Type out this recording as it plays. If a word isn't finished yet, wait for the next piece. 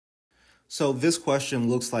So this question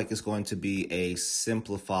looks like it's going to be a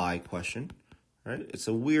simplified question, right? It's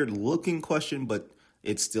a weird looking question, but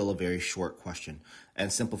it's still a very short question.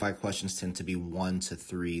 And simplified questions tend to be 1 to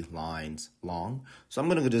 3 lines long. So I'm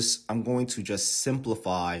going to just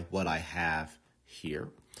simplify what I have here.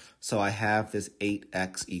 So I have this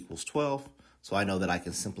 8x equals 12. So I know that I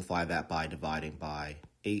can simplify that by dividing by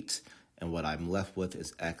 8. And what I'm left with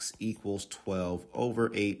is x equals 12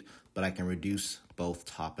 over 8, but I can reduce both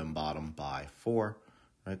top and bottom by 4,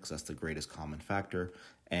 right? Because that's the greatest common factor.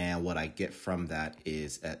 And what I get from that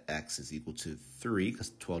is that x is equal to 3,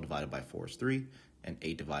 because 12 divided by 4 is 3, and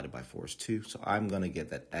 8 divided by 4 is 2. So I'm going to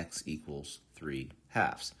get that x equals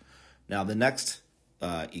 3/2. Now the next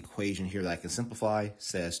equation here that I can simplify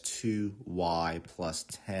says 2y plus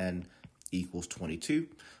 10 equals 22.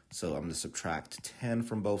 So I'm going to subtract 10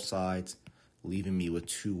 from both sides, leaving me with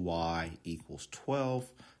 2y equals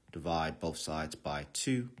 12. Divide both sides by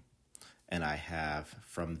 2. And I have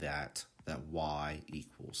from that y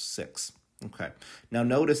equals 6. Okay. Now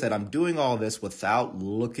notice that I'm doing all this without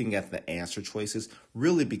looking at the answer choices,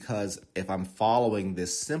 really because if I'm following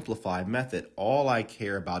this simplified method, all I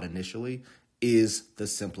care about initially is the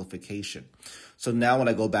simplification. So now when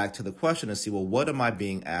I go back to the question and see, well, what am I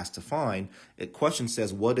being asked to find? The question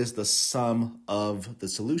says, what is the sum of the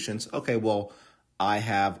solutions? Okay, well, I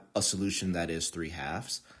have a solution that is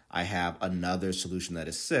 3/2. I have another solution that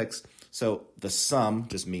is 6. So the sum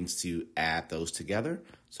just means to add those together.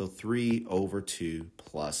 So 3 over 2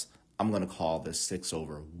 plus, I'm going to call this 6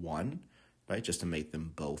 over 1, right? Just to make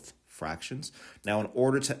them both fractions. Now, in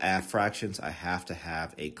order to add fractions, I have to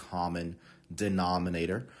have a common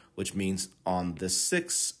denominator, which means on the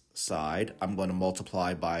 6 side, I'm going to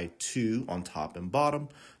multiply by 2 on top and bottom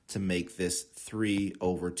to make this 3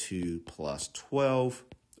 over 2 plus 12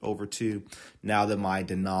 over 2. Now that my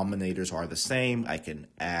denominators are the same, I can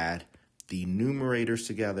add the numerators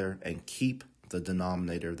together and keep the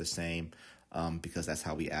denominator the same because that's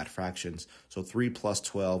how we add fractions. So 3 plus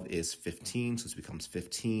 12 is 15, so this becomes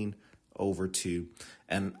 15 over 2.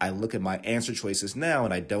 And I look at my answer choices now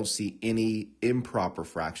and I don't see any improper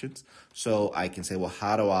fractions. So I can say, well,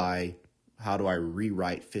 how do I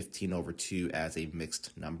rewrite 15 over 2 as a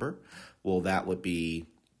mixed number? Well, that would be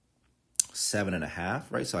 7.5,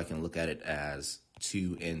 right? So I can look at it as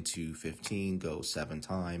 2 into 15 goes 7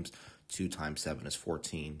 times. 2 times 7 is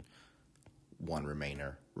 14. 1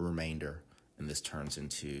 remainder, and this turns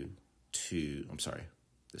into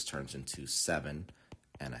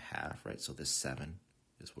 7.5, right? So this 7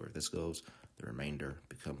 is where this goes. The remainder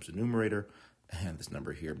becomes the numerator, and this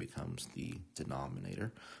number here becomes the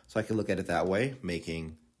denominator. So I can look at it that way,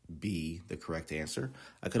 making B the correct answer.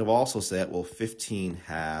 I could have also said, well,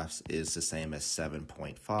 15/2 is the same as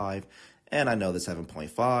 7.5, and I know that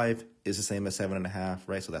 7.5 is the same as 7.5,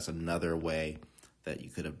 right? So that's another way that you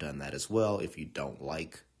could have done that as well if you don't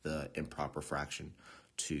like the improper fraction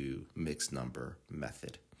to mixed number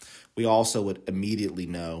method. We also would immediately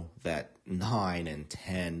know that 9 and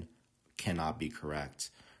 10 cannot be correct,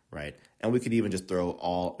 right? And we could even just throw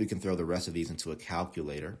the rest of these into a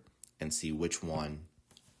calculator and see which one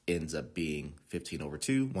ends up being 15 over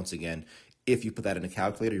 2. Once again, if you put that in a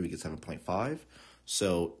calculator, you would get 7.5.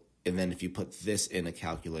 So, and then if you put this in a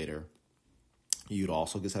calculator, you'd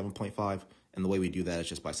also get 7.5. And the way we do that is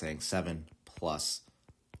just by saying 7 plus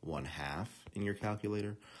 1/2 in your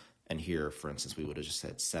calculator. And here, for instance, we would have just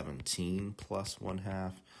said 17 plus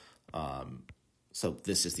 1/2. So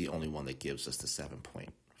this is the only one that gives us the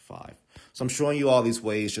 7.5. So I'm showing you all these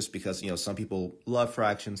ways just because, some people love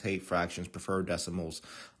fractions, hate fractions, prefer decimals,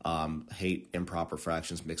 hate improper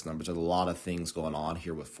fractions, mixed numbers. There's a lot of things going on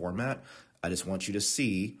here with format. I just want you to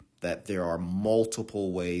see that there are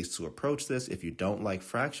multiple ways to approach this. If you don't like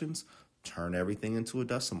fractions, turn everything into a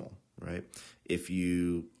decimal, right? If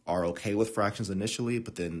you are okay with fractions initially,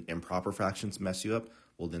 but then improper fractions mess you up,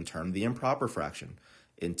 well, then turn the improper fraction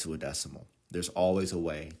into a decimal. There's always a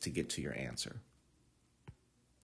way to get to your answer.